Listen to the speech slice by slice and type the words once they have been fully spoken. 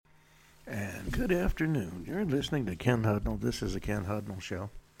And good afternoon. You're listening to Ken Hudnall. This is the Ken Hudnall Show.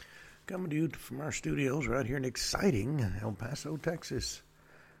 Coming to you from our studios right here in exciting El Paso, Texas.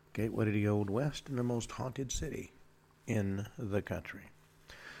 Gateway to the Old West and the most haunted city in the country.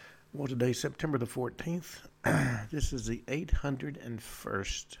 Well, today's September the 14th. This is the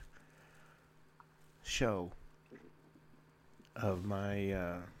 801st show of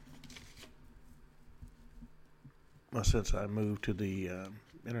my, since I moved to the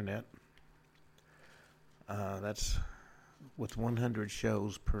internet. That's with 100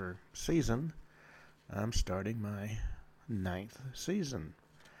 shows per season. I'm starting my 9th season.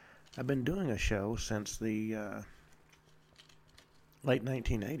 I've been doing a show since the late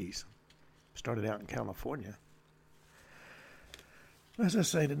 1980s. Started out in California. As I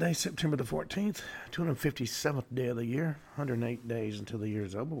say, today's September the 14th, 257th day of the year, 108 days until the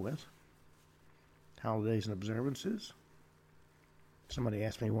year's over with. Holidays and observances. Somebody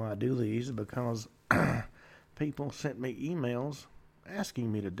asked me why I do these, because people sent me emails asking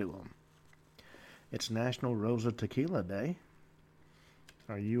me to do them. It's National Rosa Tequila Day,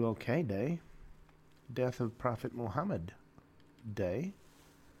 Are You Okay Day, Death of Prophet Muhammad Day,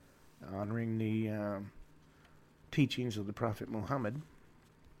 honoring the teachings of the Prophet Muhammad,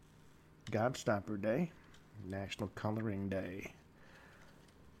 Gobstopper Day, National Coloring Day.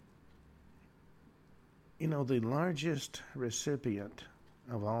 You know, the largest recipient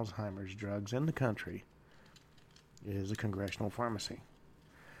of Alzheimer's drugs in the country is a congressional pharmacy.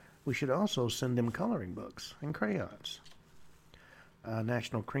 We should also send them coloring books and crayons.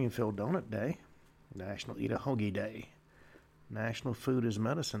 National Cream-Filled Donut Day, National Eat a Hoagie Day, National Food is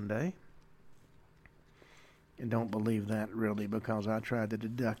Medicine Day. And don't believe that really, because I tried to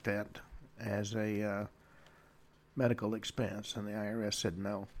deduct that as a medical expense, and the IRS said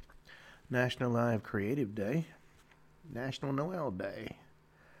no. National Live Creative Day, National Noel Day,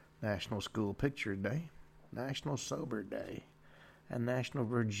 National School Picture Day, National Sober Day, and National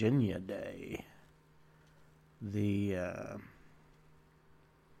Virginia Day. The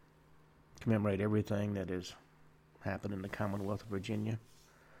commemorate everything that has happened in the Commonwealth of Virginia.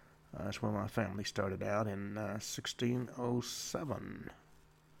 That's where my family started out in 1607.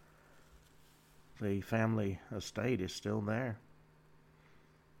 The family estate is still there.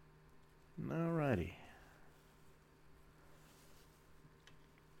 Alrighty.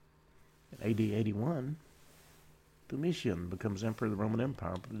 In AD 81, Domitian becomes emperor of the Roman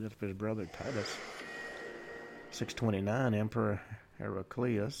Empire for the death of his brother Titus. 629, Emperor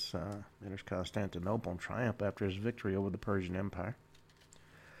Heraclius enters Constantinople in triumph after his victory over the Persian Empire.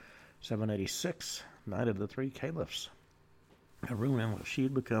 786, Night of the Three Caliphs. Harun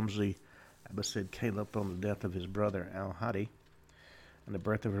al-Rashid becomes the Abbasid Caliph on the death of his brother al-Hadi. And the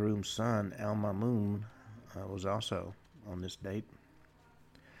birth of Harun's son, Al-Mamun, was also on this date.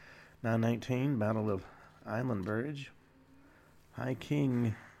 919, Battle of Eilenberg. High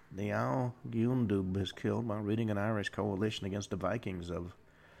King Niall Giundub is killed while leading an Irish coalition against the Vikings of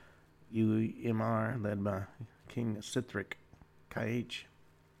UMR, led by King Sithric Caich.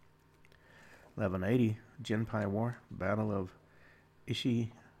 1180, Genpei War, Battle of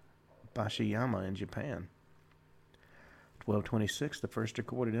Ishibashiyama in Japan. 1226, the first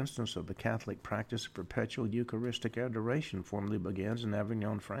recorded instance of the Catholic practice of perpetual Eucharistic adoration formally begins in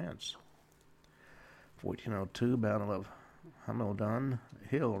Avignon, France. 1402, Battle of Hamilton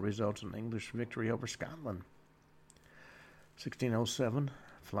Hill results in English victory over Scotland. 1607,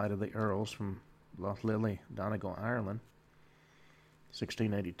 Flight of the Earls from Loughlilly, Donegal, Ireland.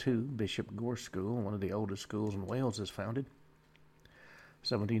 1682, Bishop Gore School, one of the oldest schools in Wales, is founded.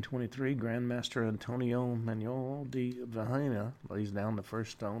 1723, Grandmaster Antonio Manuel de Vilhena lays down the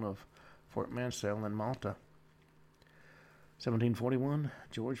first stone of Fort Mansell in Malta. 1741,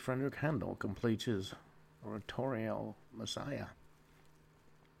 George Frederick Handel completes his oratorio Messiah.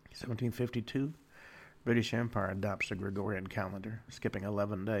 1752, British Empire adopts the Gregorian calendar, skipping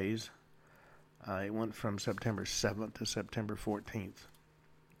 11 days. It went from September 7th to September 14th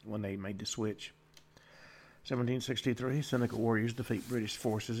when they made the switch. 1763, Seneca warriors defeat British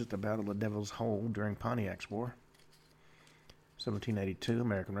forces at the Battle of Devil's Hole during Pontiac's War. 1782,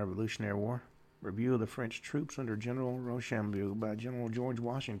 American Revolutionary War. Review of the French troops under General Rochambeau by General George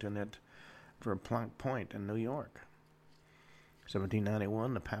Washington at Verplanck Point in New York.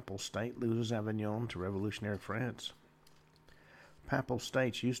 1791, the Papal State loses Avignon to revolutionary France. Papal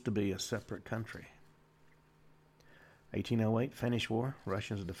States used to be a separate country. 1808, Finnish War.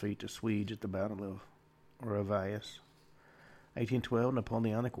 Russians defeat the Swedes at the Battle of Orevaius. 1812,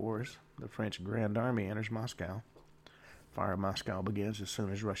 Napoleonic Wars. The French Grand Army enters Moscow. Fire of Moscow begins as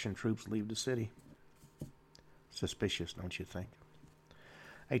soon as Russian troops leave the city. Suspicious, don't you think?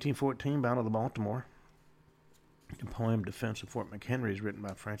 1814, Battle of Baltimore. The poem Defense of Fort McHenry is written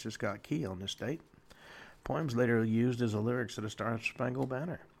by Francis Scott Key on this date. Poems later used as the lyrics of the Star-Spangled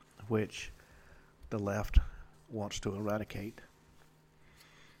Banner, which the left wants to eradicate.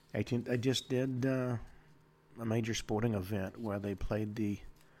 They just did a major sporting event where they played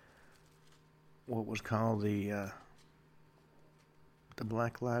what was called the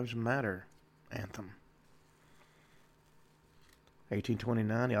Black Lives Matter anthem.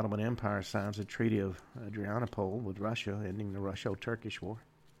 1829, the Ottoman Empire signs the Treaty of Adrianople with Russia, ending the Russo-Turkish War.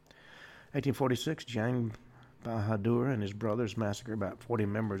 1846, Jang Bahadur and his brothers massacre about 40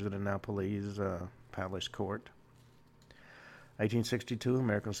 members of the Nepalese palace court. 1862,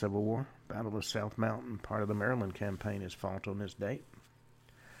 American Civil War, Battle of South Mountain, part of the Maryland campaign, is fought on this date.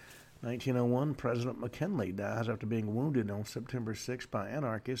 1901, President McKinley dies after being wounded on September 6 by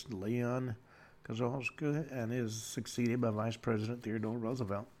anarchist Leon Kozlowski and is succeeded by Vice President Theodore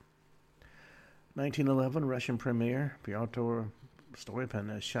Roosevelt. 1911, Russian Premier Pyotr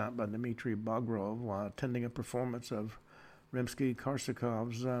Stolypin is shot by Dmitry Bagrov while attending a performance of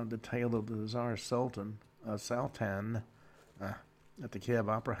Rimsky-Korsakov's The Tale of the Tsar Sultan at the Kiev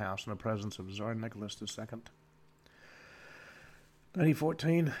Opera House in the presence of Tsar Nicholas II.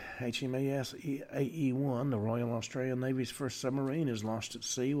 1914, HMAS AE-1, the Royal Australian Navy's first submarine, is lost at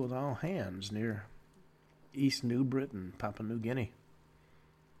sea with all hands near East New Britain, Papua New Guinea.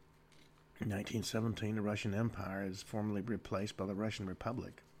 In 1917, the Russian Empire is formally replaced by the Russian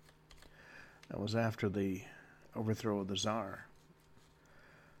Republic. That was after the overthrow of the Tsar.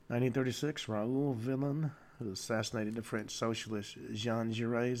 1936, Raoul Villain, who assassinated the French socialist Jean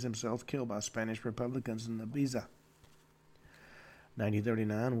Jaurès, himself killed by Spanish Republicans in Ibiza.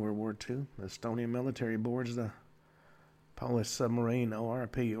 1939, World War II. The Estonian military boards the Polish submarine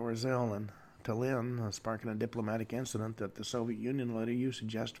ORP Orzel in Tallinn, sparking a diplomatic incident that the Soviet Union later used to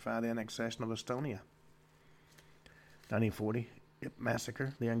justify the annexation of Estonia. 1940, Yp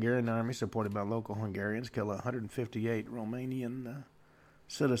massacre. The Hungarian army, supported by local Hungarians, killed 158 Romanian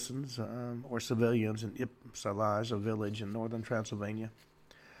citizens or civilians in Yp-Salaj, a village in northern Transylvania.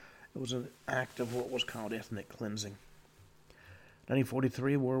 It was an act of what was called ethnic cleansing.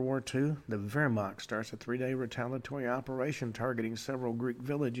 1943, World War II. The Wehrmacht starts a 3-day retaliatory operation targeting several Greek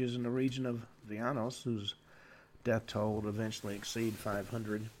villages in the region of Vianos, whose death toll would eventually exceed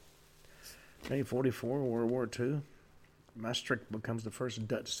 500. 1944, World War II. Maastricht becomes the first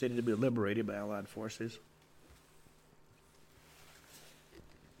Dutch city to be liberated by Allied forces.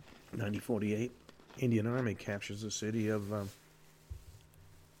 1948, Indian Army captures the city of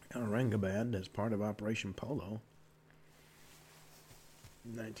Aurangabad as part of Operation Polo.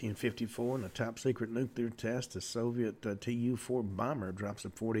 1954, in a top-secret nuclear test, the Soviet Tu-4 bomber drops a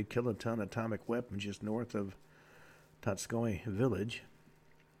 40-kiloton atomic weapon just north of Tatskoye village.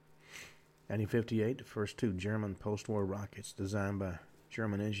 1958, the first 2 German post-war rockets designed by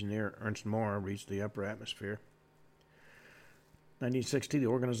German engineer Ernst Maurer reached the upper atmosphere. 1960, the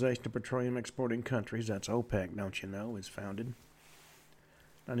Organization of Petroleum Exporting Countries, that's OPEC, don't you know, is founded.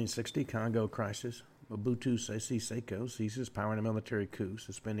 1960, Congo crisis. Mobutu Sese Seko seizes power in a military coup,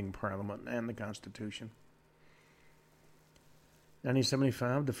 suspending Parliament and the Constitution.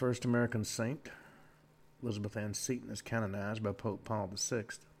 1975, the first American saint, Elizabeth Ann Seton, is canonized by Pope Paul VI.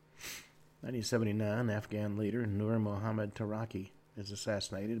 1979, Afghan leader Nur Mohammad Taraki is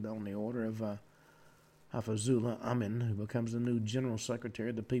assassinated on the order of Hafizullah Amin, who becomes the new General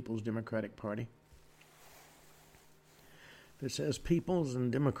Secretary of the People's Democratic Party. It says People's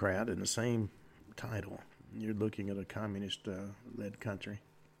and Democrat in the same title. You're looking at a communist-led country.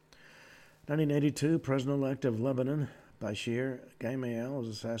 1982, President-elect of Lebanon, Bashir Gemayel, is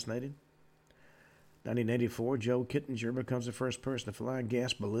assassinated. 1984, Joe Kittinger becomes the first person to fly a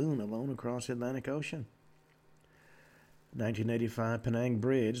gas balloon alone across the Atlantic Ocean. 1985, Penang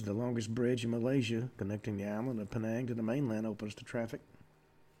Bridge, the longest bridge in Malaysia, connecting the island of Penang to the mainland, opens to traffic.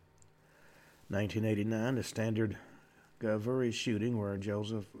 1989, the Standard Gavuri shooting, where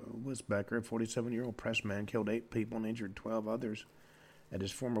Joseph Wisbecker, a 47-year-old pressman, killed 8 people and injured 12 others at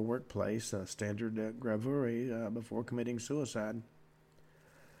his former workplace, Standard Gravuri, before committing suicide.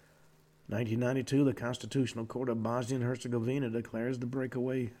 1992, the Constitutional Court of Bosnia and Herzegovina declares the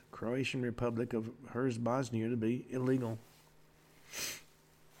breakaway Croatian Republic of Bosnia to be illegal.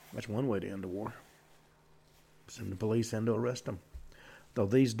 That's one way to end the war. Send the police in to arrest them. Though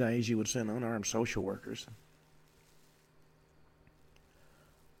these days you would send unarmed social workers.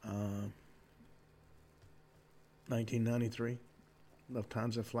 1993,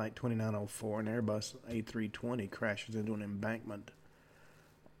 Lufthansa Flight 2904, an Airbus A320 crashes into an embankment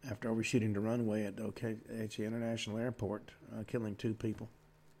after overshooting the runway at Okechi International Airport, killing 2 people.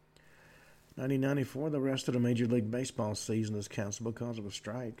 1994, the rest of the Major League Baseball season is canceled because of a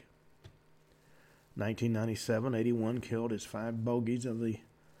strike. 1997, 81 killed as 5 bogies of the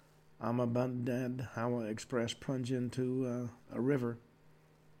Ahmedabad Hawa Express plunge into a river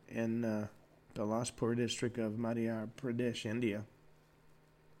in the Bilaspur district of Madhya Pradesh, India.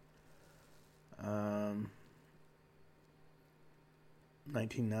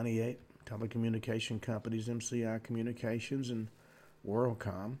 1998, telecommunication companies MCI Communications and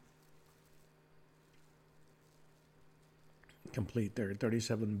WorldCom complete their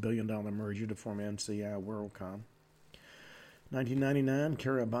 $37 billion merger to form MCI WorldCom. 1999,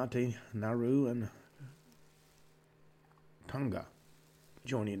 Kiribati, Nauru, and Tonga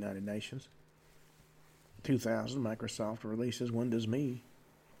join the United Nations. 2000, Microsoft releases Windows Me.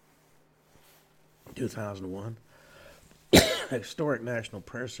 2001, historic national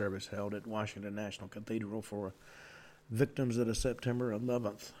prayer service held at Washington National Cathedral for victims of the September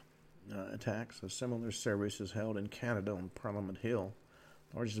 11th attacks. A similar service is held in Canada on Parliament Hill,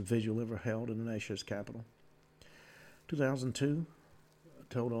 largest vigil ever held in the nation's capital. 2002,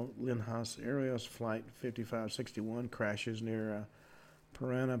 total Linhas Aéreos Flight 5561 crashes near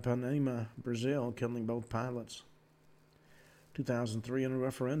Paranapanema, Brazil, killing both pilots. 2003, in a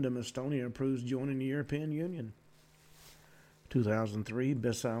referendum, Estonia approves joining the European Union. 2003,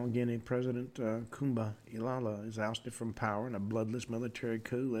 Bissau Guinea President Kumba Ilala is ousted from power in a bloodless military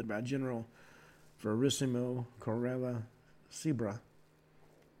coup led by General Verissimo Corella Sibra.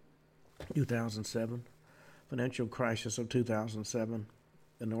 2007, financial crisis of 2007.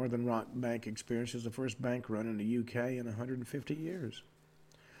 The Northern Rock Bank experiences the first bank run in the UK in 150 years.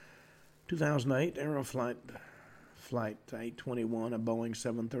 2008, Aeroflight Flight 821, a Boeing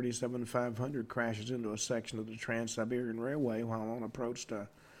 737-500, crashes into a section of the Trans-Siberian Railway while on approach to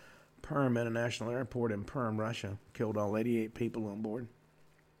Perm International Airport in Perm, Russia. Killed all 88 people on board.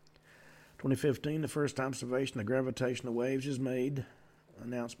 2015, the first observation of gravitational waves is made,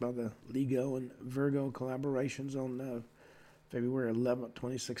 announced by the LIGO and Virgo collaborations on February 11,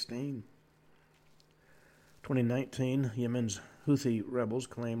 2016. 2019, Yemen's Houthi rebels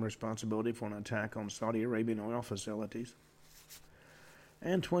claim responsibility for an attack on Saudi Arabian oil facilities.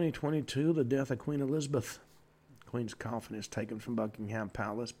 And 2022, the death of Queen Elizabeth. Queen's coffin is taken from Buckingham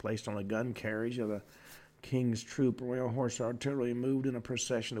Palace, placed on a gun carriage of the King's Troop Royal Horse Artillery, and moved in a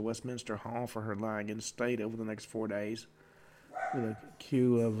procession to Westminster Hall for her lying in state over the next 4 days, with a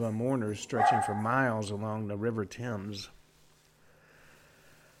queue of mourners stretching for miles along the River Thames.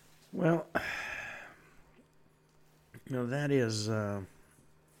 Well, that is,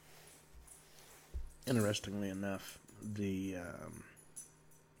 interestingly enough, the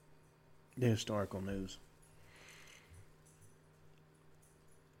historical news.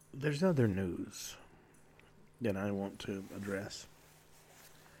 There's other news that I want to address.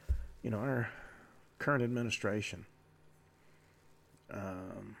 Our current administration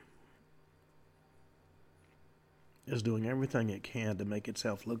is doing everything it can to make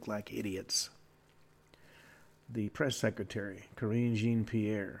itself look like idiots. The press secretary, Karine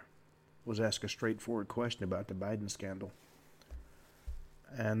Jean-Pierre, was asked a straightforward question about the Biden scandal.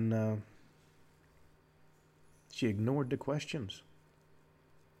 And she ignored the questions.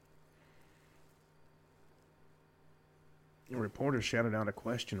 A reporter shouted out a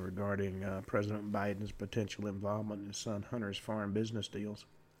question regarding President Biden's potential involvement in his son Hunter's foreign business deals.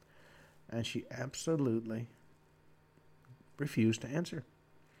 And she absolutely refused to answer.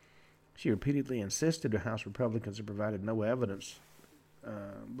 She repeatedly insisted the House Republicans have provided no evidence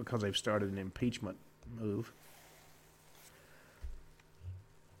because they've started an impeachment move.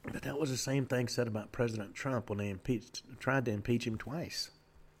 But that was the same thing said about President Trump when they tried to impeach him twice.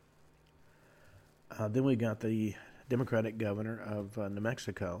 Then we got the Democratic governor of New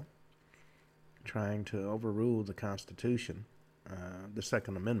Mexico trying to overrule the Constitution, the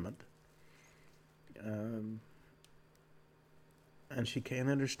Second Amendment. And she can't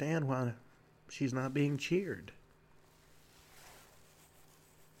understand why she's not being cheered.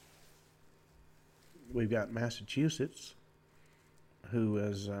 We've got Massachusetts, who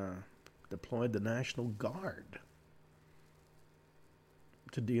has deployed the National Guard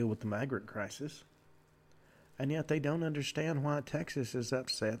to deal with the migrant crisis. And yet they don't understand why Texas is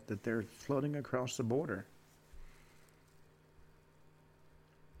upset that they're floating across the border.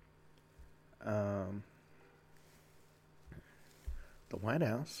 The White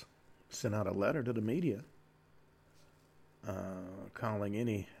House sent out a letter to the media calling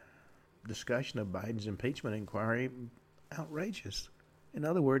any discussion of Biden's impeachment inquiry outrageous. In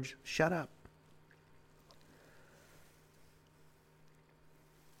other words, shut up.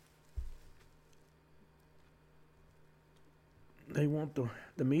 they want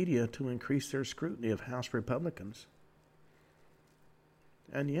the media to increase their scrutiny of House Republicans.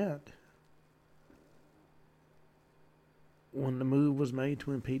 And yet, when the move was made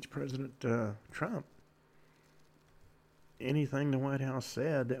to impeach President Trump, anything the White House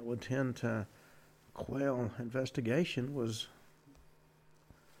said that would tend to quell investigation was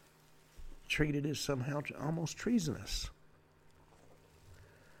treated as somehow almost treasonous.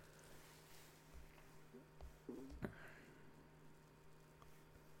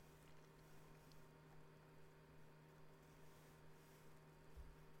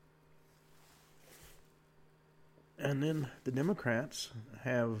 And then the Democrats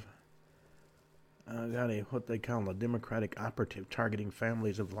have got what they call a Democratic operative targeting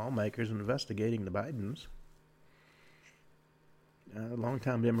families of lawmakers and investigating the Bidens. A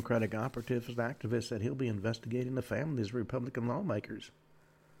longtime Democratic operative activist said he'll be investigating the families of Republican lawmakers.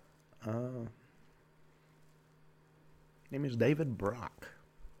 Name is David Brock.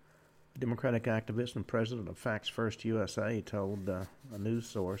 Democratic activist and president of Facts First USA told a news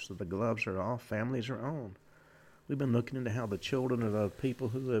source that the gloves are off, families are on. We've been looking into how the children of the people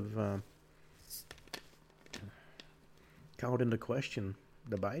who have called into question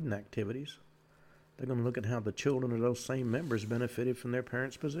the Biden activities, they're going to look at how the children of those same members benefited from their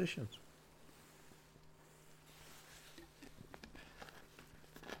parents' positions.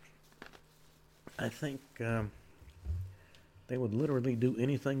 I think they would literally do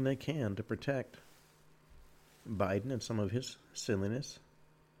anything they can to protect Biden and some of his silliness.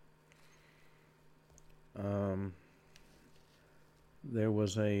 There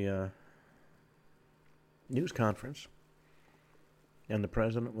was a news conference, and the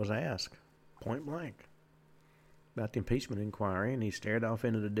president was asked, point blank, about the impeachment inquiry, and he stared off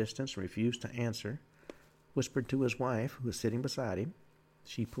into the distance and refused to answer, whispered to his wife, who was sitting beside him,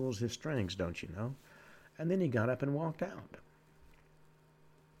 she pulls his strings, don't you know? And then he got up and walked out.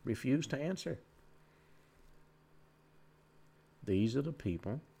 Refused to answer. These are the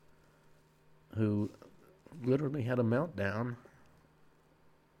people who literally had a meltdown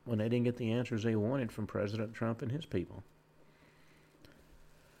when they didn't get the answers they wanted from President Trump and his people.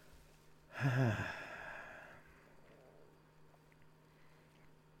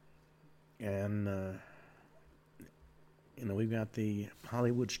 And, we've got the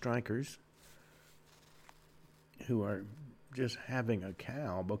Hollywood strikers who are just having a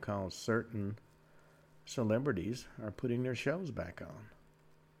cow because certain celebrities are putting their shows back on.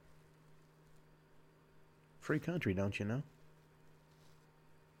 Free country, don't you know?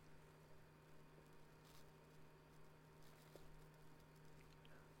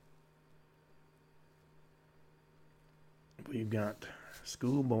 We've got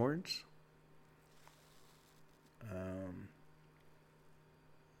school boards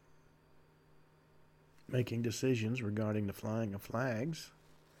making decisions regarding the flying of flags,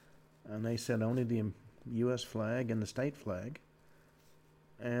 and they said only the U.S. flag and the state flag,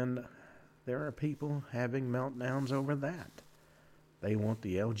 and there are people having meltdowns over that. They want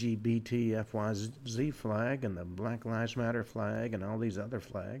the LGBTFYZ flag and the Black Lives Matter flag and all these other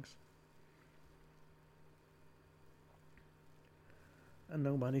flags. And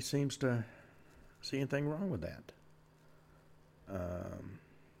nobody seems to see anything wrong with that.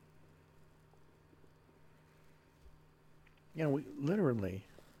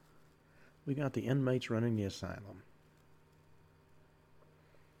 We got the inmates running the asylum.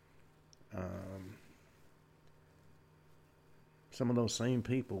 Some of those same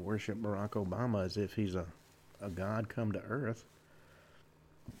people worship Barack Obama as if he's a god come to earth.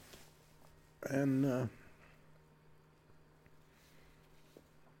 And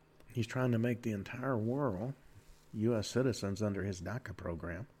he's trying to make the entire world U.S. citizens under his DACA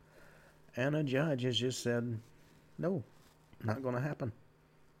program. And a judge has just said, no, not going to happen.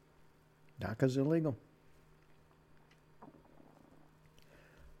 DACA's illegal.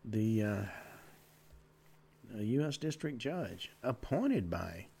 The U.S. district judge appointed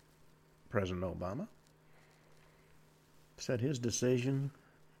by President Obama said his decision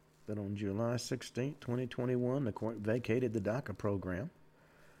that on July 16, 2021, the court vacated the DACA program,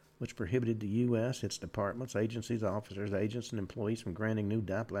 which prohibited the U.S., its departments, agencies, officers, agents, and employees from granting new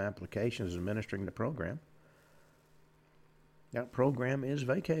DAPA applications and administering the program. That program is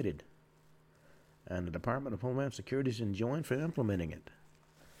vacated, and the Department of Homeland Security is enjoined for implementing it.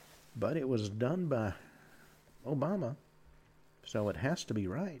 But it was done by Obama, so it has to be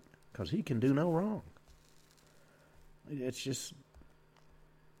right, because he can do no wrong. It's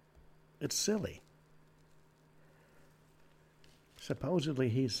silly. Supposedly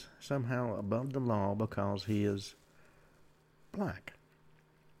he's somehow above the law because he is black.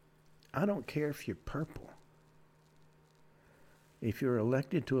 I don't care if you're purple. If you're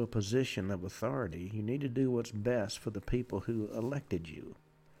elected to a position of authority, you need to do what's best for the people who elected you.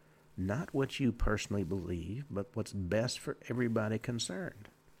 Not what you personally believe, but what's best for everybody concerned.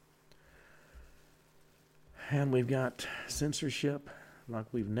 And we've got censorship like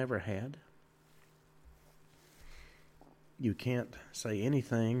we've never had. You can't say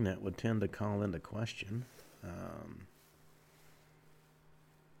anything that would tend to call into question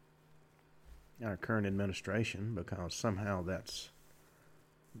our current administration, because somehow that's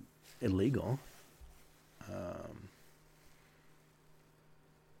illegal.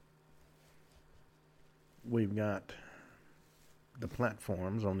 We've got the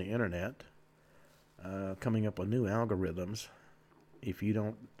platforms on the internet coming up with new algorithms. If you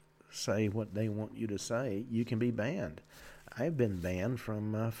don't say what they want you to say, you can be banned. I've been banned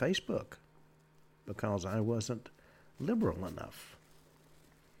from Facebook because I wasn't liberal enough.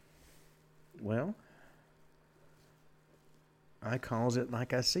 Well, I calls it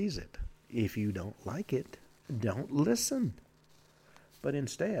like I sees it. If you don't like it, don't listen. But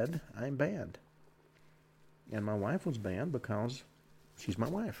instead, I'm banned. And my wife was banned because she's my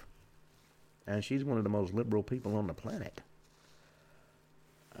wife. And she's one of the most liberal people on the planet.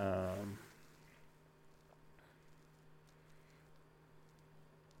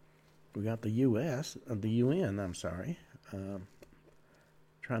 We got the UN,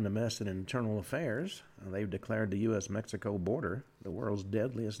 trying to mess in internal affairs. They've declared the U.S.-Mexico border the world's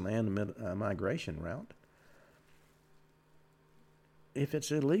deadliest land migration route. If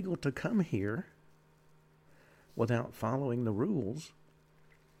it's illegal to come here without following the rules,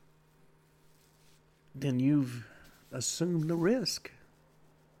 then you've assumed the risk.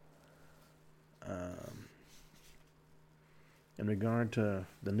 In regard to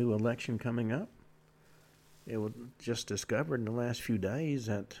the new election coming up, it was just discovered in the last few days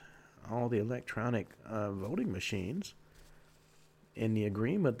that all the electronic voting machines, in the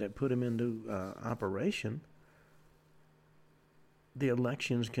agreement that put them into operation, the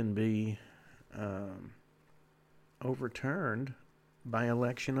elections can be overturned by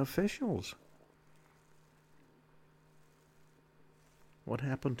election officials. What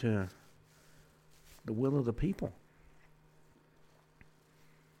happened to the will of the people?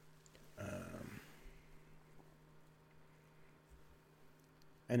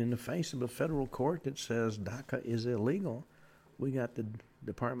 And in the face of a federal court that says DACA is illegal, we got the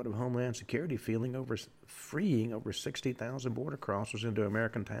Department of Homeland Security freeing over 60,000 border crossers into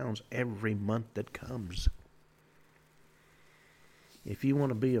American towns every month that comes. If you want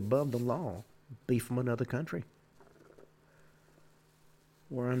to be above the law, be from another country.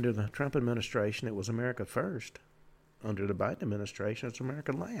 Or under the Trump administration, it was America first. Under the Biden administration, it's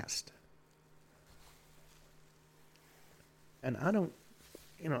America last. And I don't,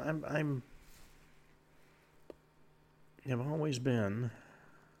 I've always been,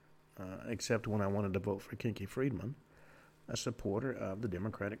 except when I wanted to vote for Kinky Friedman, a supporter of the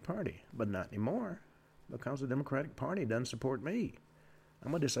Democratic Party. But not anymore, because the Democratic Party doesn't support me.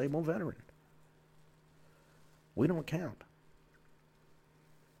 I'm a disabled veteran. We don't count.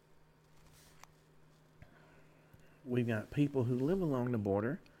 We've got people who live along the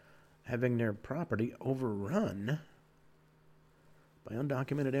border having their property overrun by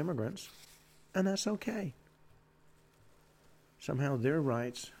undocumented immigrants, and that's okay. Somehow their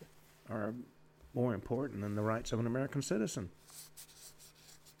rights are more important than the rights of an American citizen.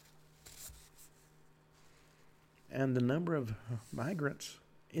 And the number of migrants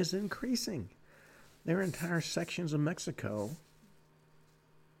is increasing. There are entire sections of Mexico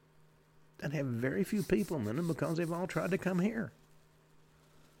that have very few people in them because they've all tried to come here.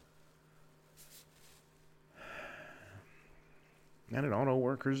 And that auto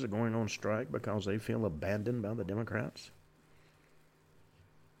workers are going on strike because they feel abandoned by the Democrats.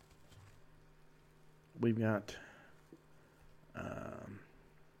 We've got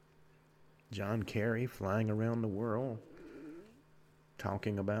John Kerry flying around the world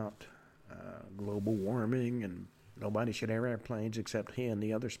talking about global warming and nobody should have airplanes except he and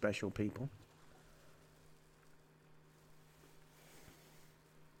the other special people.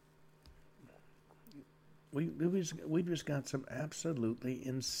 We just got some absolutely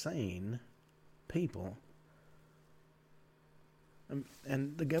insane people.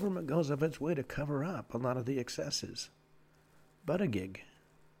 And the government goes of its way to cover up a lot of the excesses. Buttigieg,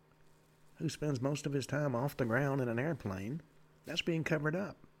 who spends most of his time off the ground in an airplane, that's being covered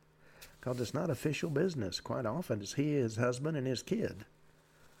up. Because it's not official business. Quite often it's he, his husband, and his kid.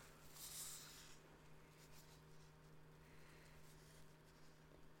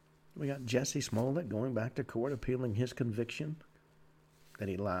 We got Jesse Smollett going back to court appealing his conviction that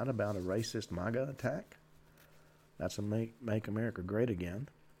he lied about a racist MAGA attack. That's a make America great again.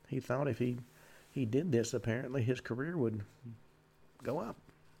 He thought if he did this, apparently his career would go up.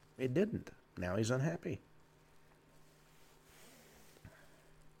 It didn't. Now he's unhappy.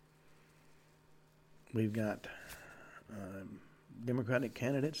 We've got Democratic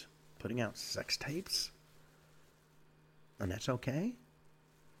candidates putting out sex tapes, and that's okay.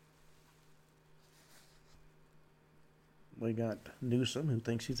 We got Newsom, who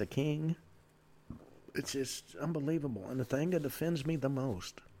thinks he's a king. It's just unbelievable. And the thing that offends me the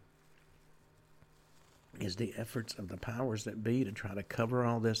most is the efforts of the powers that be to try to cover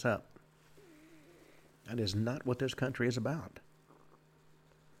all this up. That is not what this country is about.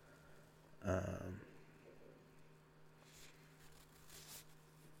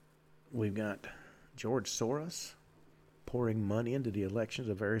 We've got George Soros pouring money into the elections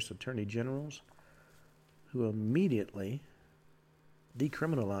of various attorney generals who immediately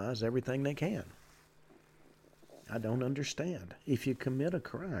decriminalize everything they can. I don't understand. If you commit a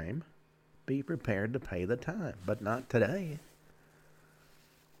crime, be prepared to pay the time, but not today.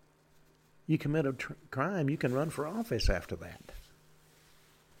 You commit a crime, you can run for office after that.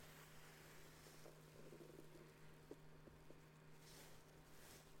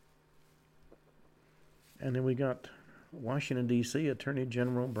 And then we got Washington, D.C. Attorney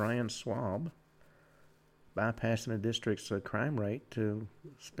General Brian Schwab bypassing the district's crime rate to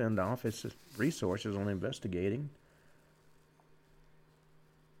spend office resources on investigating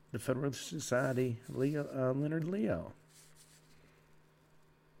the Federalist Society Leonard Leo.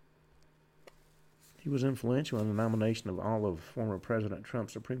 He was influential in the nomination of all of former President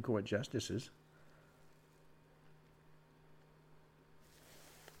Trump's Supreme Court justices.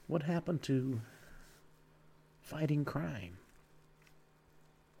 What happened to fighting crime?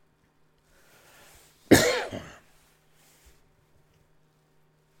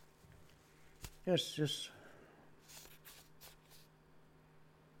 It's just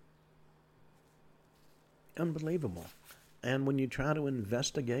unbelievable. And when you try to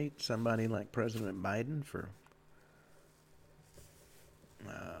investigate somebody like President Biden for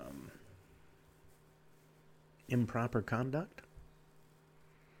improper conduct,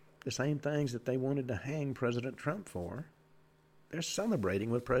 the same things that they wanted to hang President Trump for, they're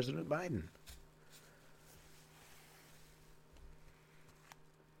celebrating with President Biden.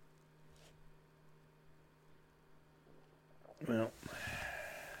 Well,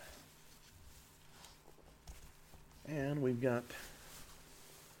 and we've got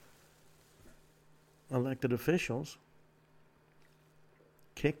elected officials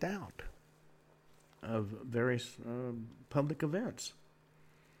kicked out of various public events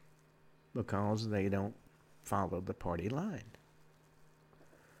because they don't follow the party line.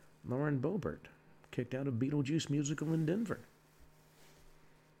 Lauren Boebert kicked out of Beetlejuice musical in Denver.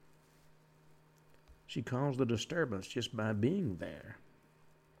 She caused the disturbance just by being there.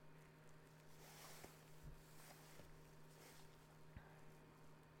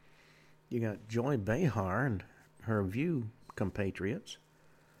 You got Joy Behar and her View compatriots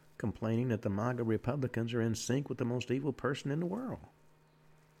complaining that the MAGA Republicans are in sync with the most evil person in the world.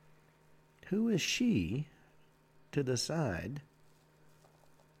 Who is she to decide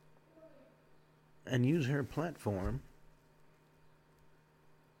and use her platform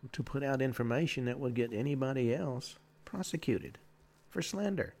to put out information that would get anybody else prosecuted for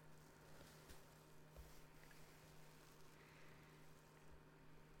slander?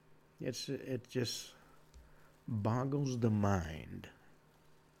 It just boggles the mind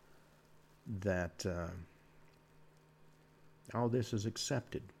that all this is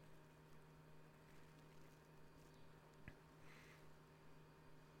accepted.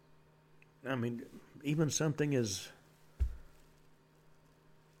 I mean, even something as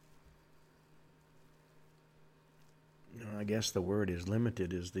I guess the word is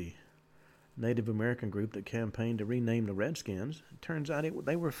limited, is the Native American group that campaigned to rename the Redskins. It turns out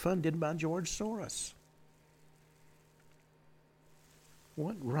they were funded by George Soros.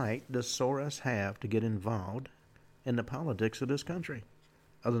 What right does Soros have to get involved in the politics of this country,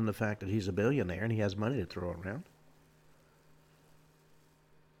 other than the fact that he's a billionaire and he has money to throw around?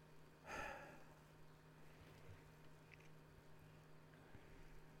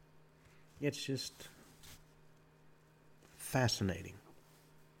 It's just fascinating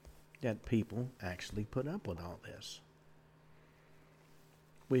that people actually put up with all this.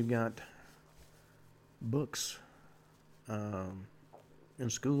 We've got books in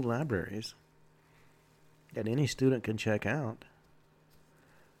school libraries that any student can check out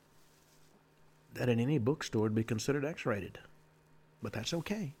that in any bookstore would be considered X-rated. But that's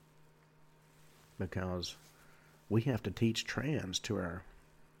okay, because we have to teach trans to our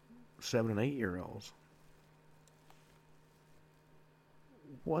 7 and 8 year olds.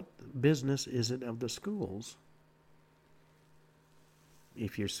 what business is it of the schools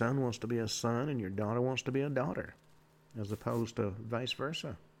if your son wants to be a son and your daughter wants to be a daughter, as opposed to vice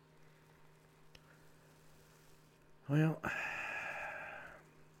versa? Well,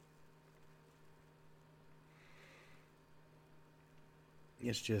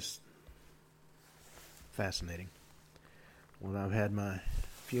 it's just fascinating. Well, I've had my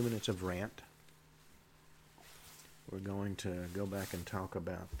few minutes of rant. We're going to go back and talk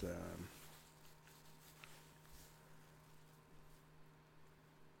about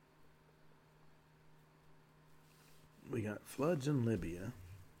we got floods in Libya,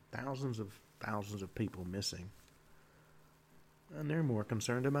 thousands of people missing, and they're more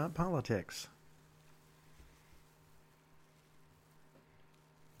concerned about politics.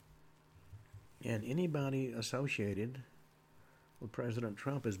 And anybody associated with President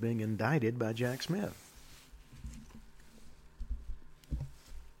Trump is being indicted by Jack Smith.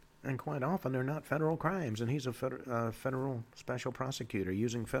 And quite often they're not federal crimes, and he's a federal special prosecutor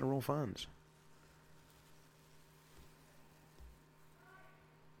using federal funds.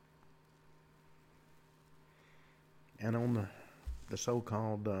 And on the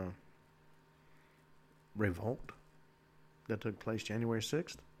so-called revolt that took place January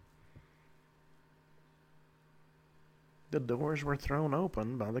 6th, the doors were thrown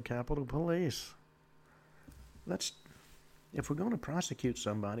open by the Capitol Police. If we're going to prosecute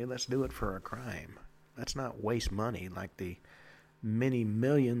somebody, let's do it for a crime. Let's not waste money like the many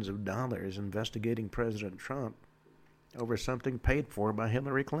millions of dollars investigating President Trump over something paid for by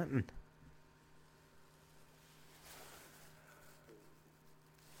Hillary Clinton.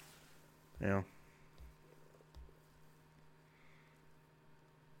 Now,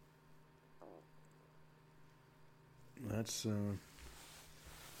 let's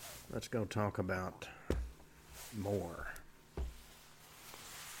go talk about more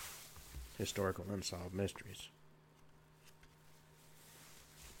historical unsolved mysteries.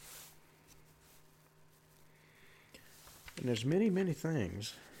 And there's many, many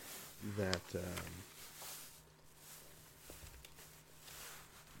things that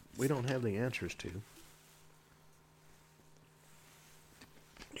we don't have the answers to.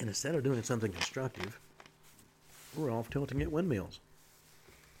 And instead of doing something constructive, we're off tilting at windmills.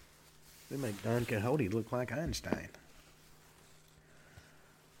 They make Don Quixote look like Einstein.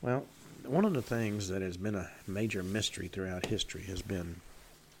 Well, one of the things that has been a major mystery throughout history has been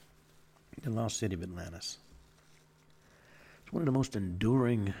the lost city of Atlantis. It's one of the most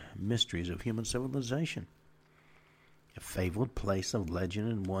enduring mysteries of human civilization. A fabled place of legend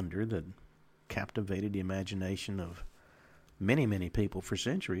and wonder that captivated the imagination of many, many people for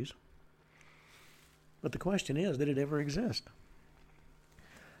centuries. But the question is, did it ever exist?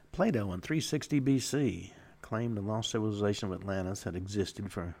 Plato in 360 BC claimed the lost civilization of Atlantis had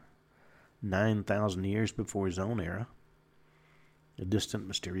existed for 9,000 years before his own era, a distant,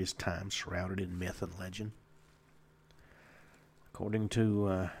 mysterious time shrouded in myth and legend. According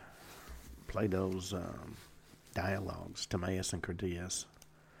to Plato's dialogues, Timaeus and Critias,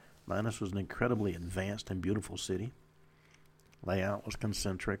 Atlantis was an incredibly advanced and beautiful city. Layout was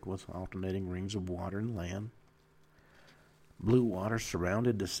concentric with alternating rings of water and land. Blue water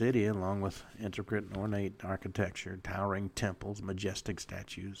surrounded the city along with intricate and ornate architecture, towering temples, majestic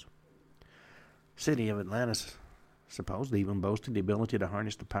statues. The city of Atlantis supposedly even boasted the ability to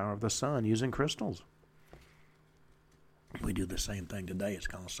harness the power of the sun using crystals. We do the same thing today. It's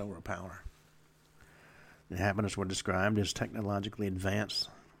called solar power. The inhabitants were described as technologically advanced,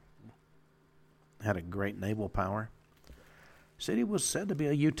 had a great naval power. The city was said to be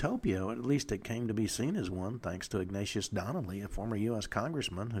a utopia, or at least it came to be seen as one, thanks to Ignatius Donnelly, a former U.S.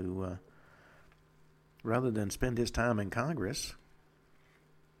 congressman who, rather than spend his time in Congress,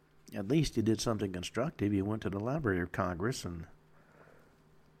 at least he did something constructive. He went to the Library of Congress and,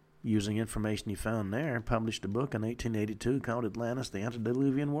 using information he found there, published a book in 1882 called Atlantis, the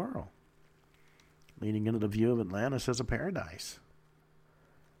Antediluvian World, leading into the view of Atlantis as a paradise.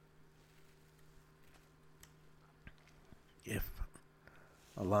 If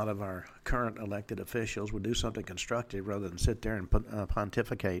a lot of our current elected officials would do something constructive rather than sit there and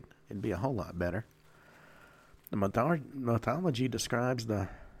pontificate, it'd be a whole lot better. The mythology describes the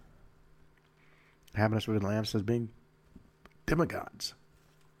inhabitants of Atlantis as being demigods,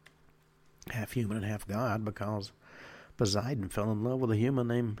 half human and half god, because Poseidon fell in love with a human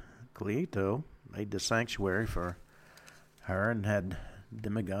named Cleito, made the sanctuary for her, and had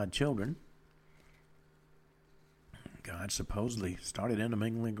demigod children. God supposedly started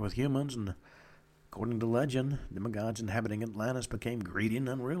intermingling with humans, and according to legend, demigods inhabiting Atlantis became greedy and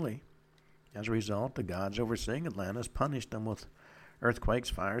unruly. As a result, the gods overseeing Atlantis punished them with earthquakes,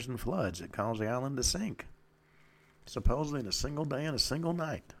 fires, and floods that caused the island to sink. Supposedly in a single day and a single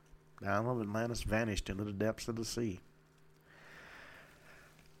night, the island of Atlantis vanished into the depths of the sea.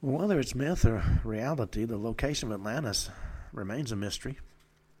 Whether it's myth or reality, the location of Atlantis remains a mystery,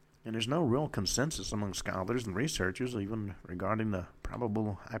 and there's no real consensus among scholars and researchers even regarding the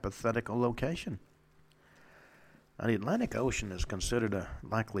probable hypothetical location. Now, the Atlantic Ocean is considered a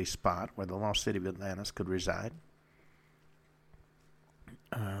likely spot where the lost city of Atlantis could reside.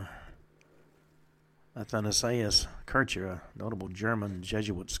 Athanasius Kircher, a notable German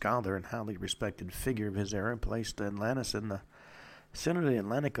Jesuit scholar and highly respected figure of his era, placed Atlantis in the center of the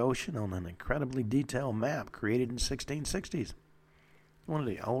Atlantic Ocean on an incredibly detailed map created in the 1660s. One of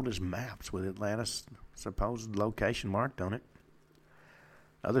the oldest maps with Atlantis' supposed location marked on it.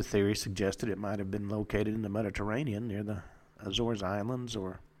 Other theories suggested it might have been located in the Mediterranean near the Azores Islands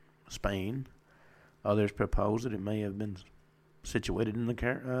or Spain. Others proposed that it may have been situated in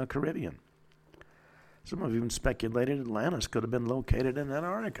the Caribbean. Some have even speculated Atlantis could have been located in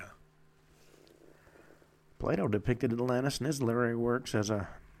Antarctica. Plato depicted Atlantis in his literary works as an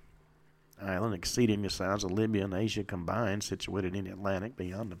island exceeding the size of Libya and Asia combined, situated in the Atlantic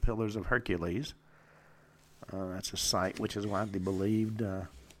beyond the Pillars of Hercules. That's a site which is widely believed to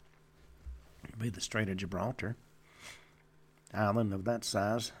be the Strait of Gibraltar. An island of that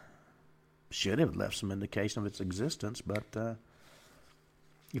size should have left some indication of its existence, but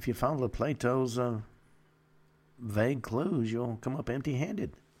if you follow Plato's vague clues, you'll come up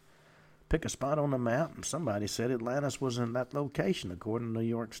empty-handed. Pick a spot on the map, and somebody said Atlantis was in that location, according to New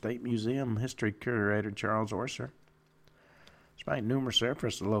York State Museum history curator Charles Orser. Despite numerous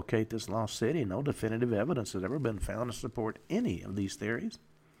efforts to locate this lost city, no definitive evidence has ever been found to support any of these theories.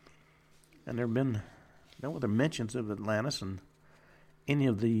 And there have been no other mentions of Atlantis in any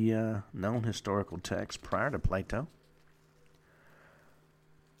of the known historical texts prior to Plato.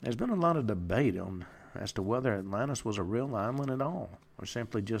 There's been a lot of debate as to whether Atlantis was a real island at all, or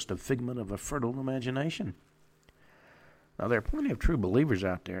simply just a figment of a fertile imagination. Now, there are plenty of true believers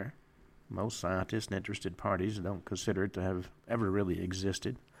out there. Most scientists and interested parties don't consider it to have ever really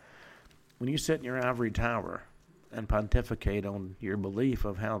existed. When you sit in your ivory tower and pontificate on your belief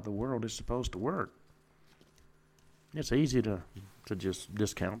of how the world is supposed to work, it's easy to just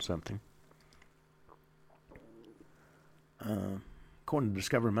discount something. According to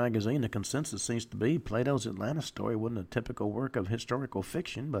Discover magazine, the consensus seems to be Plato's Atlantis story wasn't a typical work of historical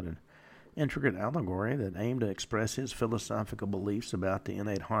fiction, but an intricate allegory that aimed to express his philosophical beliefs about the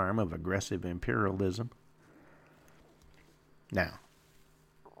innate harm of aggressive imperialism. Now,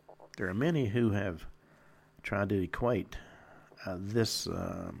 there are many who have tried to equate this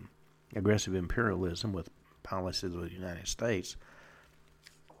aggressive imperialism with policies of the United States,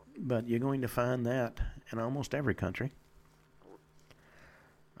 but you're going to find that in almost every country.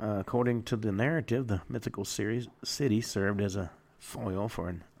 According to the narrative, the mythical city served as a foil for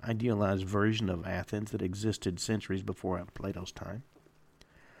an idealized version of Athens that existed centuries before Plato's time.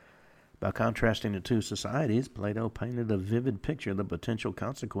 By contrasting the two societies, Plato painted a vivid picture of the potential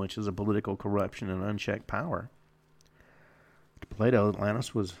consequences of political corruption and unchecked power. To Plato,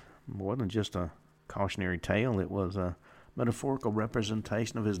 Atlantis was more than just a cautionary tale. It was a metaphorical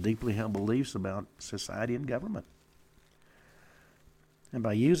representation of his deeply held beliefs about society and government. And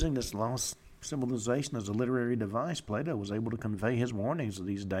by using this lost civilization as a literary device, Plato was able to convey his warnings of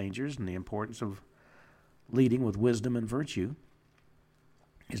these dangers and the importance of leading with wisdom and virtue.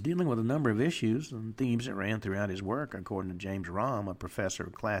 He's dealing with a number of issues and themes that ran throughout his work, according to James Romm, a professor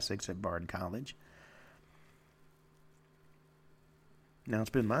of classics at Bard College. Now, it's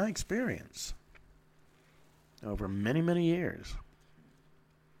been my experience over many, many years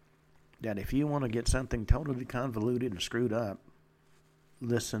that if you want to get something totally convoluted and screwed up,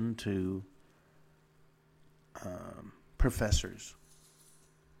 listen to professors,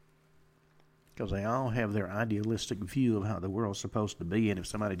 because they all have their idealistic view of how the world's supposed to be, and if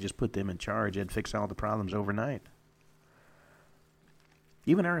somebody just put them in charge, they'd fix all the problems overnight.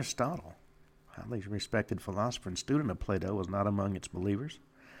 Even Aristotle, highly respected philosopher and student of Plato, was not among its believers.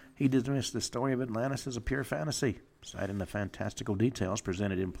 He dismissed the story of Atlantis as a pure fantasy, citing the fantastical details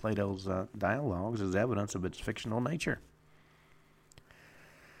presented in Plato's dialogues as evidence of its fictional nature.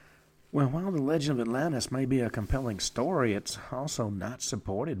 Well, while the legend of Atlantis may be a compelling story, it's also not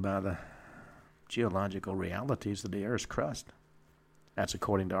supported by the geological realities of the Earth's crust. That's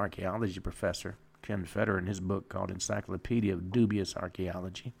according to archaeology professor Ken Hudnall in his book called Encyclopedia of Dubious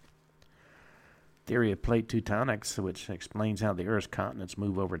Archaeology. Theory of plate tectonics, which explains how the Earth's continents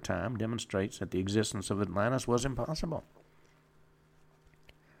move over time, demonstrates that the existence of Atlantis was impossible.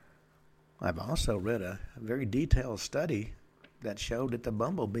 I've also read a very detailed study that showed that the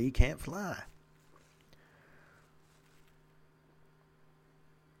bumblebee can't fly.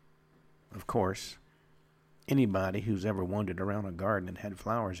 Of course, anybody who's ever wandered around a garden that had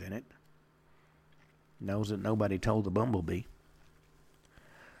flowers in it knows that nobody told the bumblebee.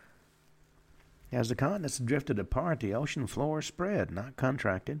 As the continents drifted apart, the ocean floor spread, not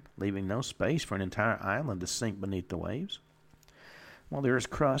contracted, leaving no space for an entire island to sink beneath the waves. While the Earth's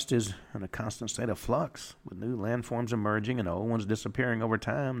crust is in a constant state of flux, with new landforms emerging and old ones disappearing over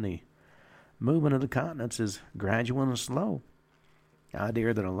time, the movement of the continents is gradual and slow. The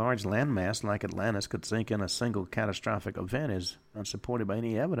idea that a large landmass like Atlantis could sink in a single catastrophic event is unsupported by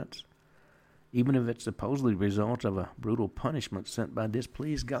any evidence, even if it's supposedly the result of a brutal punishment sent by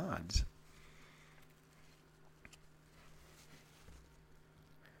displeased gods.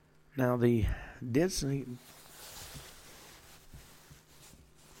 Now, there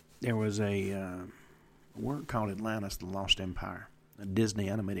was a work called Atlantis, the Lost Empire, a Disney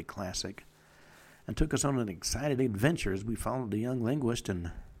animated classic, and took us on an exciting adventure as we followed a young linguist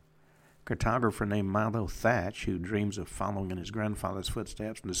and cartographer named Milo Thatch, who dreams of following in his grandfather's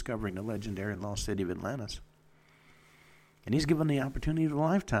footsteps and discovering the legendary lost city of Atlantis. And he's given the opportunity of a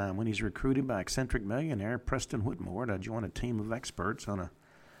lifetime when he's recruited by eccentric millionaire Preston Whitmore to join a team of experts on an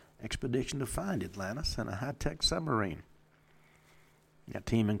expedition to find Atlantis in a high-tech submarine. That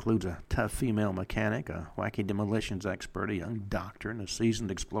team includes a tough female mechanic, a wacky demolitions expert, a young doctor, and a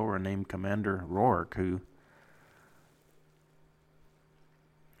seasoned explorer named Commander Rourke, who,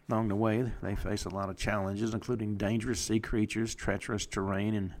 along the way, they face a lot of challenges, including dangerous sea creatures, treacherous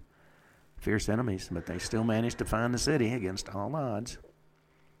terrain, and fierce enemies, but they still manage to find the city against all odds.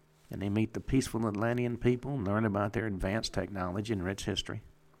 And they meet the peaceful Atlantean people and learn about their advanced technology and rich history.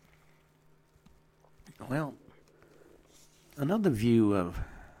 Well, another view of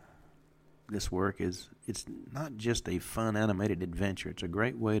this work is it's not just a fun animated adventure. It's a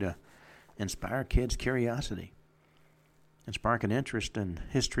great way to inspire kids' curiosity and spark an interest in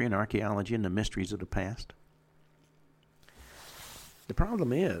history and archaeology and the mysteries of the past. The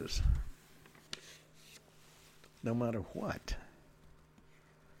problem is, no matter what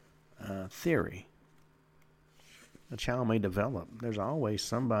theory a child may develop, there's always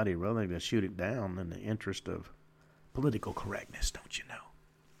somebody willing to shoot it down in the interest of political correctness, don't you know?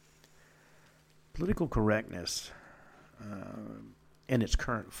 Political correctness, in its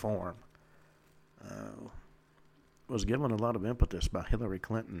current form, was given a lot of impetus by Hillary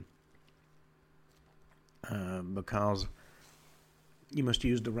Clinton because you must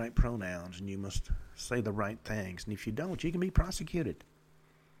use the right pronouns and you must say the right things. And if you don't, you can be prosecuted.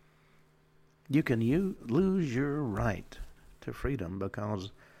 You can lose your right to freedom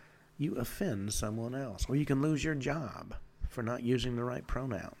because you offend someone else. Or you can lose your job for not using the right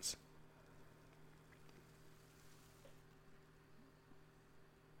pronouns.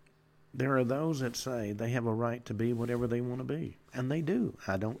 There are those that say they have a right to be whatever they want to be. And they do.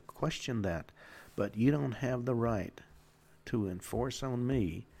 I don't question that. But you don't have the right to enforce on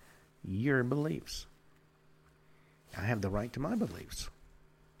me your beliefs. I have the right to my beliefs.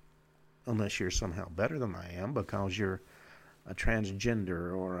 Unless you're somehow better than I am because you're a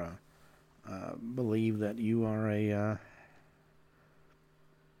transgender or believe that you are a...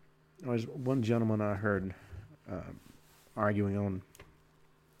 There was one gentleman I heard arguing on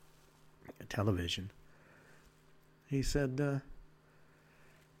television. He said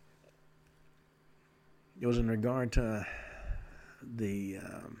it was in regard to the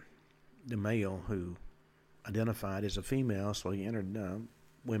male who identified as a female, so he entered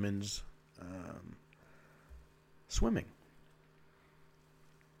women's swimming.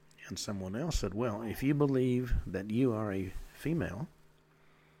 And someone else said, well, if you believe that you are a female,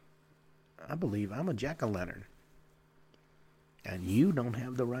 I believe I'm a jack-o'-lantern. And you don't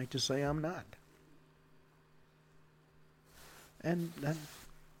have the right to say I'm not. And that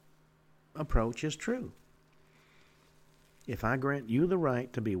approach is true. If I grant you the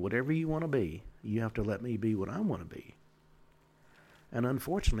right to be whatever you want to be, you have to let me be what I want to be. And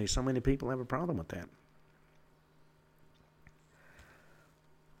unfortunately, so many people have a problem with that.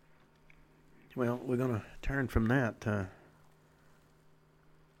 Well, we're going to turn from that to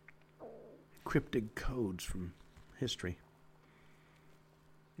cryptic codes from history.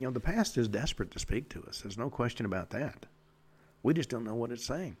 You know, the past is desperate to speak to us. There's no question about that. We just don't know what it's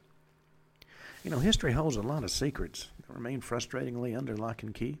saying. You know, history holds a lot of secrets that remain frustratingly under lock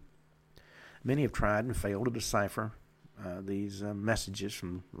and key. Many have tried and failed to decipher these messages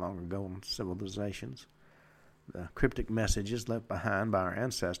from long ago civilizations. The cryptic messages left behind by our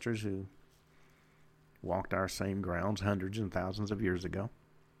ancestors who walked our same grounds hundreds and thousands of years ago.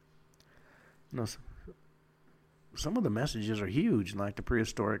 You know, some of the messages are huge, like the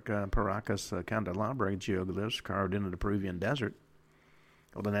prehistoric Paracas candelabra geoglyphs carved into the Peruvian desert.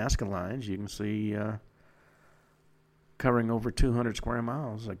 Or the Nazca lines you can see covering over 200 square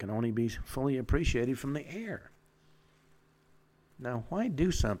miles that can only be fully appreciated from the air. Now, why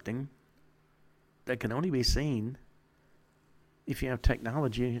do something that can only be seen if you have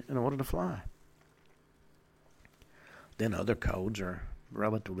technology in order to fly? Then other codes are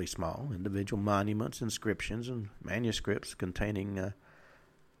relatively small, individual monuments, inscriptions, and manuscripts containing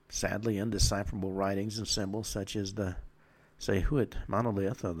sadly indecipherable writings and symbols such as the Sehuit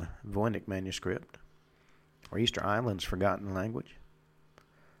monolith of the Voynich manuscript, or Easter Island's forgotten language,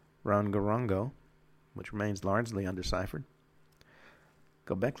 Rongorongo, which remains largely undeciphered,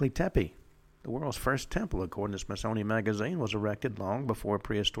 Göbekli Tepe, the world's first temple, according to Smithsonian Magazine, was erected long before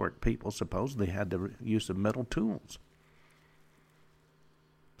prehistoric people supposedly had the use of metal tools.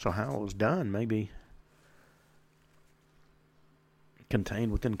 So how it was done may be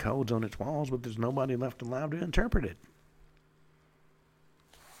contained within codes on its walls, but there's nobody left alive to interpret it.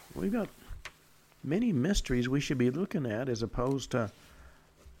 We've got many mysteries we should be looking at as opposed to,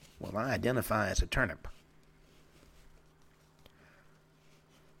 well, I identify as a turnip.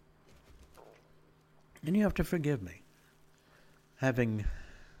 And you have to forgive me. Having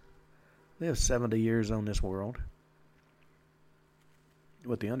lived 70 years on this world,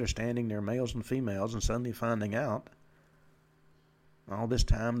 with the understanding they're males and females, and suddenly finding out all this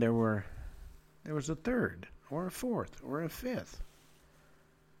time there was a third, or a fourth, or a fifth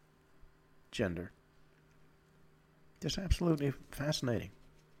gender. Just absolutely fascinating.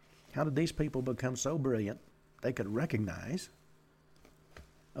 How did these people become so brilliant they could recognize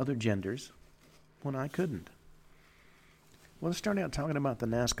other genders when I couldn't? Well, let's start out talking about the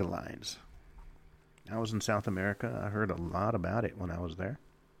Nazca lines. I was in South America. I heard a lot about it when I was there.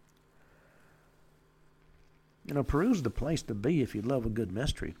 You know, Peru's the place to be if you love a good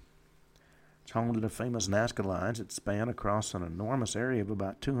mystery. It's home to the famous Nazca lines that span across an enormous area of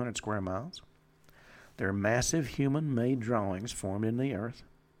about 200 square miles. They're massive human-made drawings formed in the earth.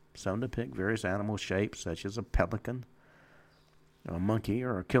 Some depict various animal shapes, such as a pelican, a monkey,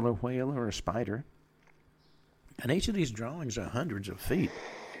 or a killer whale, or a spider. And each of these drawings are hundreds of feet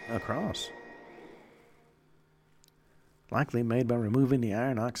across, likely made by removing the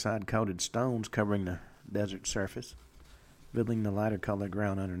iron oxide-coated stones covering the desert surface, revealing the lighter colored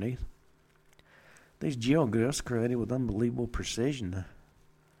ground underneath. These geoglyphs, created with unbelievable precision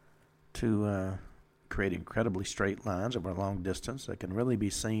to create incredibly straight lines over a long distance that can really be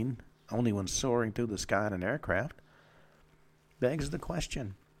seen only when soaring through the sky in an aircraft, begs the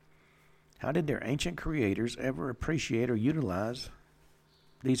question, how did their ancient creators ever appreciate or utilize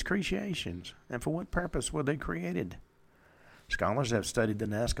these creations, and for what purpose were they created? Scholars have studied the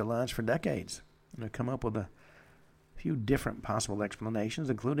Nazca lines for decades and have come up with a few different possible explanations,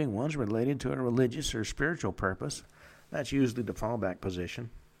 including ones related to a religious or spiritual purpose. That's usually the fallback position.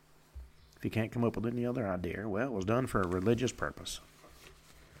 If you can't come up with any other idea, well, it was done for a religious purpose.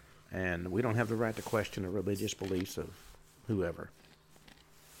 And we don't have the right to question the religious beliefs of whoever.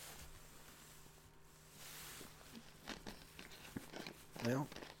 Well,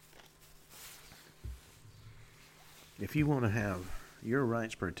 if you want to have your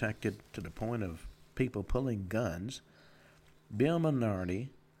rights protected to the point of people pulling guns, be a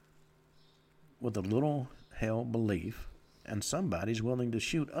minority with a little held belief, and somebody's willing to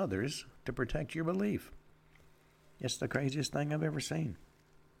shoot others to protect your belief. It's the craziest thing I've ever seen.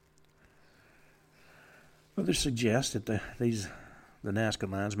 Others suggest that the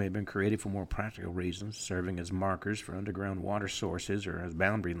Nazca lines may have been created for more practical reasons, serving as markers for underground water sources or as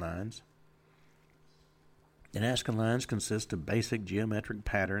boundary lines. The Nazca lines consist of basic geometric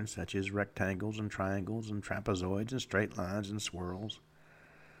patterns such as rectangles and triangles and trapezoids and straight lines and swirls.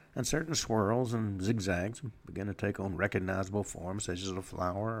 And certain swirls and zigzags begin to take on recognizable forms such as a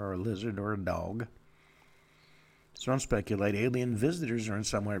flower or a lizard or a dog. Some speculate alien visitors are in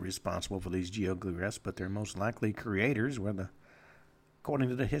some way responsible for these geoglyphs, but their most likely creators were according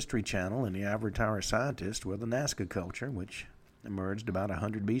to the History Channel and the Ivory Tower scientists, were the Nazca culture, which emerged about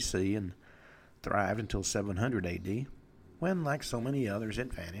 100 BC and thrived until 700 AD, when, like so many others,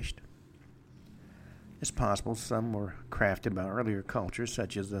 it vanished. It's possible some were crafted by earlier cultures,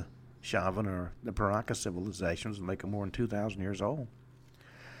 such as the Shavan or the Paracas civilizations, that make them more than 2,000 years old.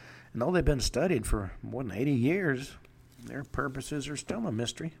 And though they've been studied for more than 80 years, their purposes are still a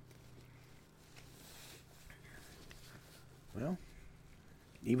mystery. Well,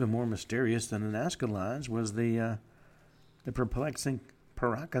 even more mysterious than the Nazca lines was the perplexing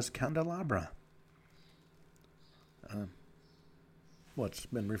Paracas candelabra. what's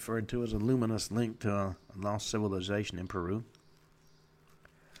been referred to as a luminous link to a lost civilization in Peru.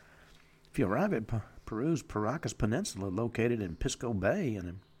 If you arrive at Peru's Paracas Peninsula, located in Pisco Bay, an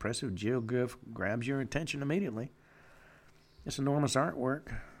impressive geoglyph grabs your attention immediately. This enormous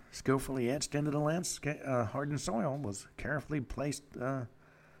artwork, skillfully etched into the landscape, hardened soil, was carefully placed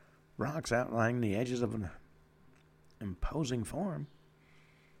rocks outlining the edges of an imposing form.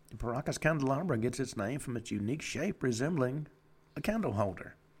 The Paracas candelabra gets its name from its unique shape resembling a candle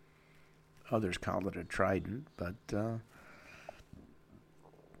holder. Others call it a trident, but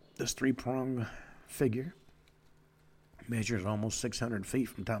this three-pronged figure measures almost 600 feet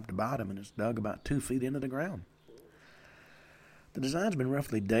from top to bottom, and it's dug about 2 feet into the ground. The design's been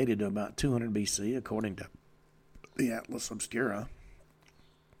roughly dated to about 200 BC, according to the Atlas Obscura,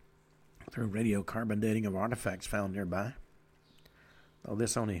 through radiocarbon dating of artifacts found nearby. Though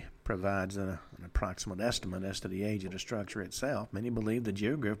this only provides an approximate estimate as to the age of the structure itself, many believe the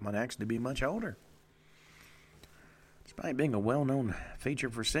geoglyph might actually be much older. Despite being a well-known feature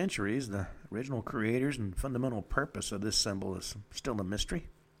for centuries, the original creators and fundamental purpose of this symbol is still a mystery.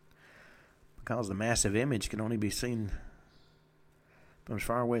 Because the massive image can only be seen from as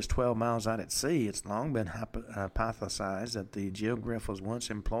far away as 12 miles out at sea, it's long been hypothesized that the geoglyph was once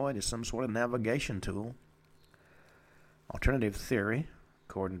employed as some sort of navigation tool. Alternative theory,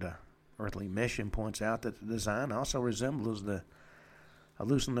 according to Earthly Mission, points out that the design also resembles the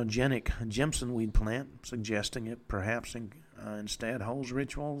hallucinogenic Jimson weed plant, suggesting it perhaps instead holds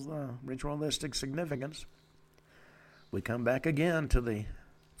ritualistic significance. We come back again to the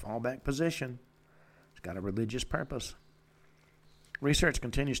fallback position. It's got a religious purpose. Research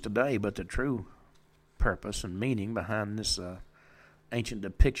continues today, but the true purpose and meaning behind this ancient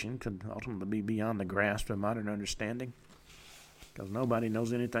depiction could ultimately be beyond the grasp of modern understanding, because nobody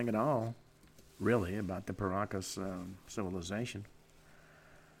knows anything at all, really, about the Paracas civilization.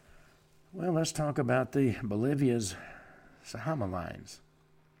 Well, let's talk about Bolivia's Sajama lines.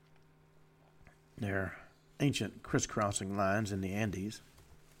 They're ancient crisscrossing lines in the Andes.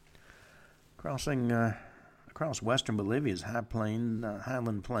 Crossing across western Bolivia's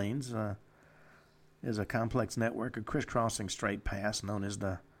highland plains is a complex network of crisscrossing straight paths known as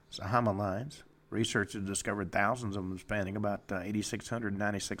the Sajama lines. Researchers discovered thousands of them spanning about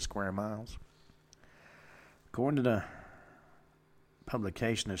 8,696 square miles. According to the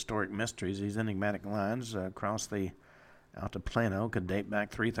publication Historical Mysgteries, these enigmatic lines across the Altiplano could date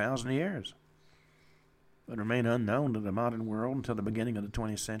back 3,000 years, but remain unknown to the modern world until the beginning of the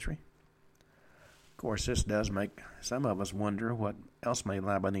 20th century. Of course, this does make some of us wonder what else may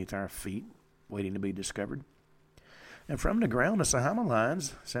lie beneath our feet, waiting to be discovered. And from the ground, the Sajama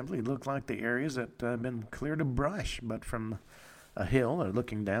lines simply look like the areas that have been cleared of brush, but from a hill or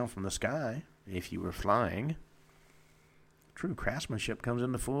looking down from the sky, if you were flying, true craftsmanship comes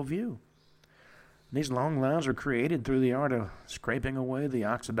into full view. These long lines are created through the art of scraping away the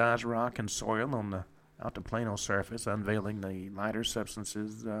oxidized rock and soil on the altiplano surface, unveiling the lighter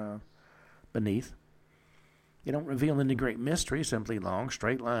substances beneath. They don't reveal any great mystery, simply long,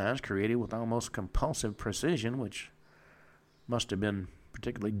 straight lines created with almost compulsive precision, which must have been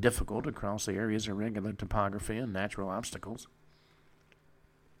particularly difficult across the area's irregular topography and natural obstacles.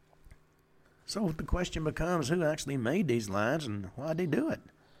 So the question becomes, who actually made these lines and why did they do it?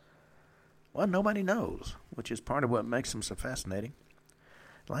 Well, nobody knows, which is part of what makes them so fascinating.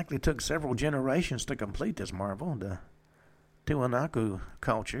 It likely took several generations to complete this marvel. The Tiwanaku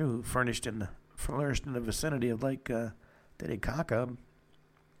culture, who flourished in the vicinity of Lake Titicaca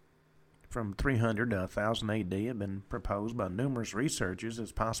from 300 to 1000 AD, have been proposed by numerous researchers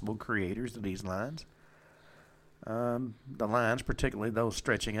as possible creators of these lines. The lines, particularly those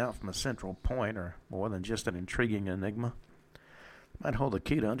stretching out from a central point, are more than just an intriguing enigma. They might hold the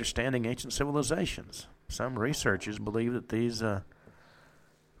key to understanding ancient civilizations. Some researchers believe that these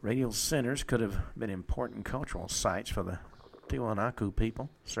radial centers could have been important cultural sites for the Tiwanaku people,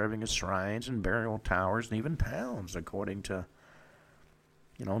 serving as shrines and burial towers and even towns, according to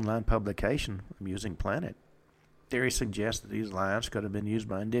an online publication, Amusing Planet. Theory suggests that these lines could have been used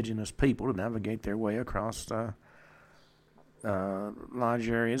by indigenous people to navigate their way across large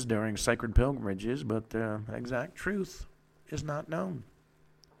areas during sacred pilgrimages, but the exact truth is not known.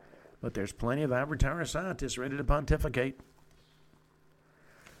 But there's plenty of ivory tower scientists ready to pontificate.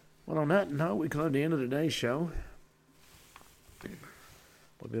 Well, on that note, we come to the end of today's show.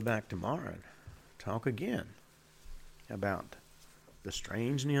 We'll be back tomorrow and talk again about the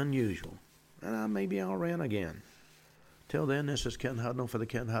strange and the unusual. And maybe I'll rant again. Till then, this is Ken Hudnall for the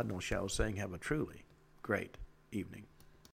Ken Hudnall Show saying have a truly great evening.